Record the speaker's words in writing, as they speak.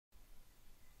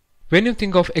When you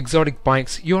think of exotic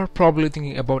bikes, you are probably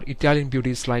thinking about Italian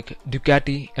beauties like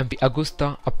Ducati, MP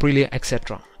Agusta, Aprilia,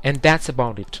 etc. And that's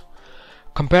about it.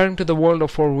 Comparing to the world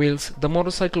of four wheels, the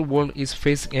motorcycle world is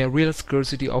facing a real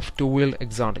scarcity of two-wheel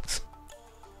exotics.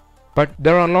 But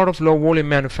there are a lot of low-volume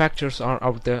manufacturers are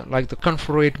out there like the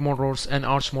Confederate Motors and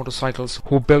Arch Motorcycles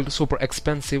who build super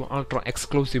expensive,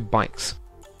 ultra-exclusive bikes.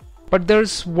 But there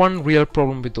is one real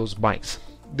problem with those bikes.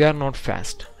 They are not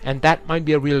fast, and that might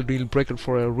be a real deal breaker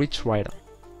for a rich rider.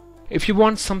 If you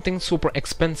want something super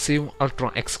expensive,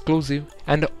 ultra exclusive,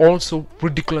 and also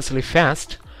ridiculously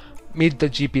fast, meet the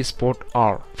GP Sport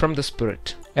R from the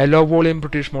Spirit, a low volume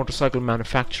British motorcycle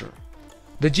manufacturer.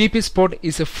 The GP Sport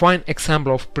is a fine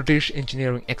example of British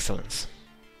engineering excellence.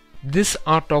 This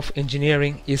art of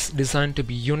engineering is designed to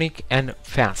be unique and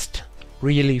fast,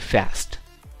 really fast.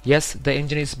 Yes, the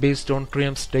engine is based on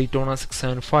Triumph's Daytona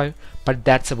 675, but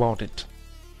that's about it.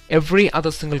 Every other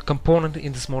single component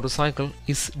in this motorcycle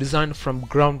is designed from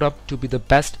ground up to be the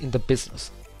best in the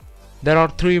business. There are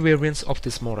three variants of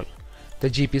this model: the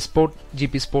GP Sport,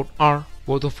 GP Sport R,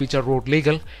 both of which are road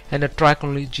legal, and a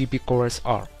track-only GP Chorus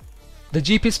R. The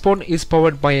GP Sport is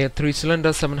powered by a 3-cylinder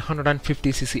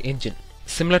 750cc engine,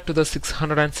 similar to the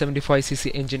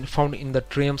 675cc engine found in the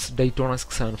Triumph's Daytona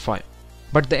 675.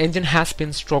 But the engine has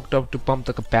been stroked out to pump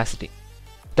the capacity.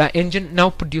 The engine now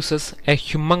produces a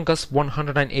humongous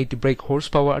 180 brake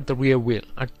horsepower at the rear wheel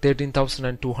at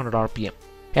 13,200 rpm,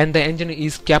 and the engine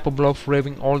is capable of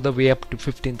revving all the way up to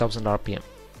 15,000 rpm.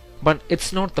 But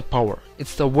it's not the power,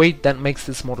 it's the weight that makes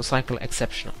this motorcycle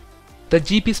exceptional. The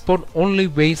GP Sport only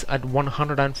weighs at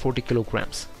 140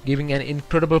 kilograms, giving an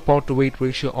incredible power to weight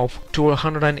ratio of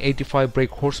 285 brake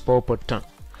horsepower per ton.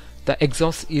 The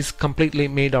exhaust is completely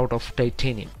made out of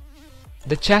titanium.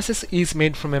 The chassis is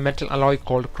made from a metal alloy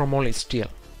called chromoly steel,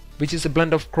 which is a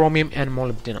blend of chromium and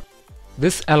molybdenum.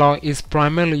 This alloy is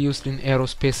primarily used in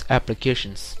aerospace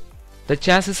applications. The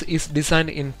chassis is designed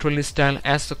in trellis style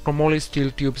as the chromoly steel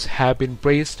tubes have been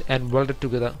braced and welded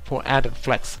together for added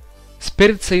flex.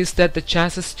 Spirit says that the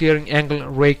chassis steering angle,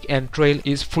 rake and trail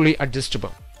is fully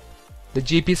adjustable. The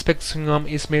GP spec swing arm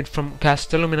is made from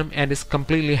cast aluminum and is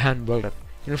completely hand welded.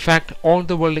 In fact, all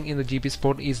the welding in the GP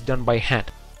Sport is done by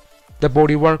hand. The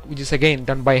bodywork, which is again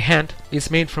done by hand,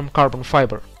 is made from carbon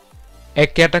fiber. A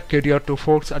Catek KDR2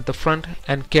 forks at the front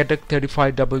and Catek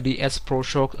 35DDS Pro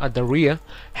shock at the rear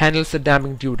handles the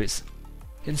damping duties.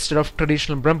 Instead of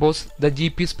traditional Brembos, the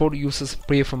GP Sport uses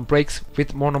pre-form brakes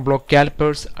with monoblock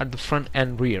calipers at the front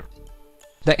and rear.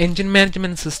 The engine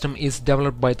management system is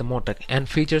developed by the Motec and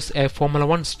features a Formula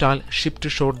 1 style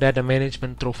ship-to-shore data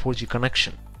management through 4G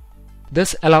connection.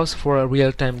 This allows for a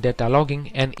real-time data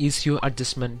logging and ECU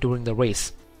adjustment during the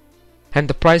race. And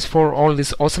the price for all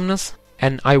this awesomeness?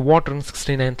 An eye-watering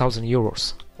 69,000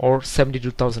 euros or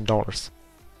 $72,000.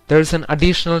 There is an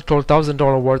additional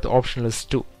 $12,000 worth option list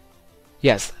too.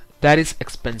 Yes, that is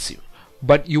expensive,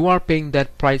 but you are paying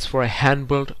that price for a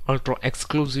hand-built,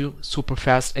 ultra-exclusive,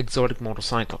 super-fast exotic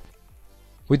motorcycle.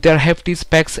 With their hefty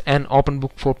specs and open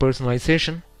book for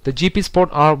personalization, the GP Sport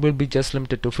R will be just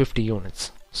limited to 50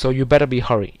 units. So you better be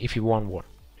hurry if you want one.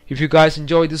 If you guys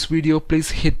enjoyed this video,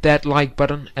 please hit that like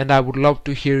button, and I would love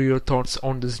to hear your thoughts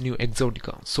on this new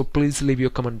Exotica. So please leave your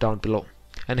comment down below.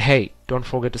 And hey, don't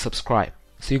forget to subscribe.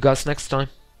 See you guys next time.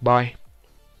 Bye.